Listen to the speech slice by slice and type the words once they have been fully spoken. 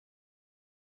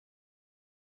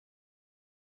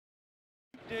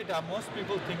data, most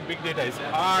people think big data is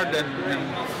hard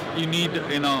and you need,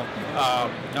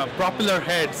 propeller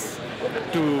heads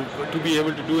to be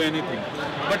able to do anything.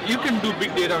 But you can do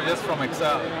big data just from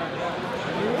Excel.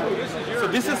 So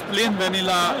this is plain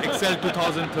vanilla Excel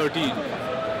 2013.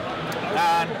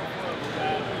 And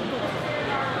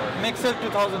in Excel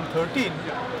 2013,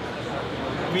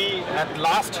 we at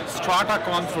last Strata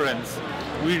conference,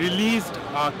 we released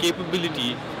a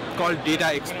capability called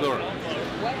Data Explorer.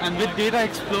 And with Data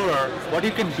Explorer, what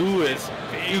you can do is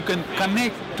you can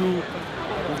connect to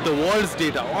the world's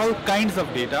data, all kinds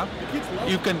of data.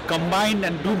 You can combine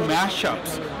and do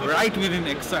mashups right within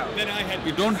Excel.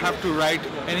 You don't have to write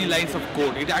any lines of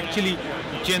code. It actually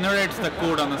generates the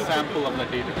code on a sample of the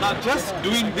data. Now just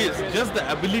doing this, just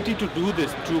the ability to do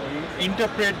this, to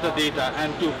interpret the data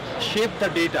and to shape the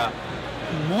data,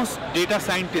 most data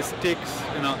scientists takes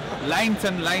lines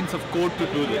and lines of code to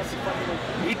do this.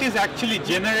 It is actually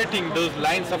generating those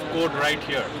lines of code right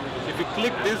here. If you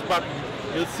click this button,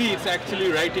 you'll see it's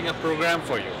actually writing a program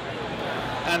for you.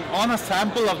 And on a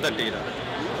sample of the data.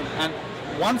 And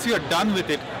once you're done with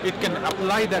it, it can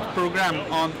apply that program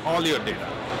on all your data.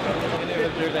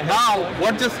 Now,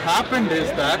 what just happened is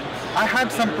that I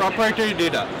had some proprietary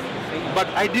data, but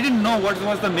I didn't know what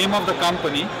was the name of the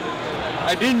company.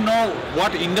 I didn't know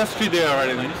what industry they are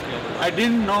in. I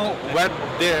didn't know where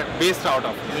they're based out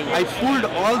of. I pulled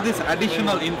all this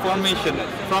additional information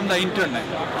from the internet.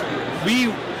 We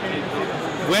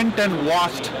went and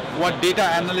watched what data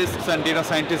analysts and data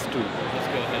scientists do.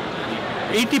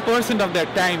 80% of their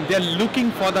time, they're looking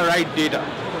for the right data.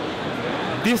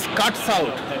 This cuts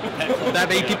out that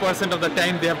 80% of the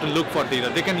time they have to look for data.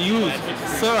 They can use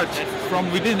search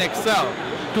from within Excel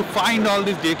to find all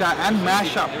this data and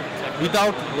mash up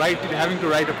without having to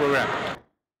write a program.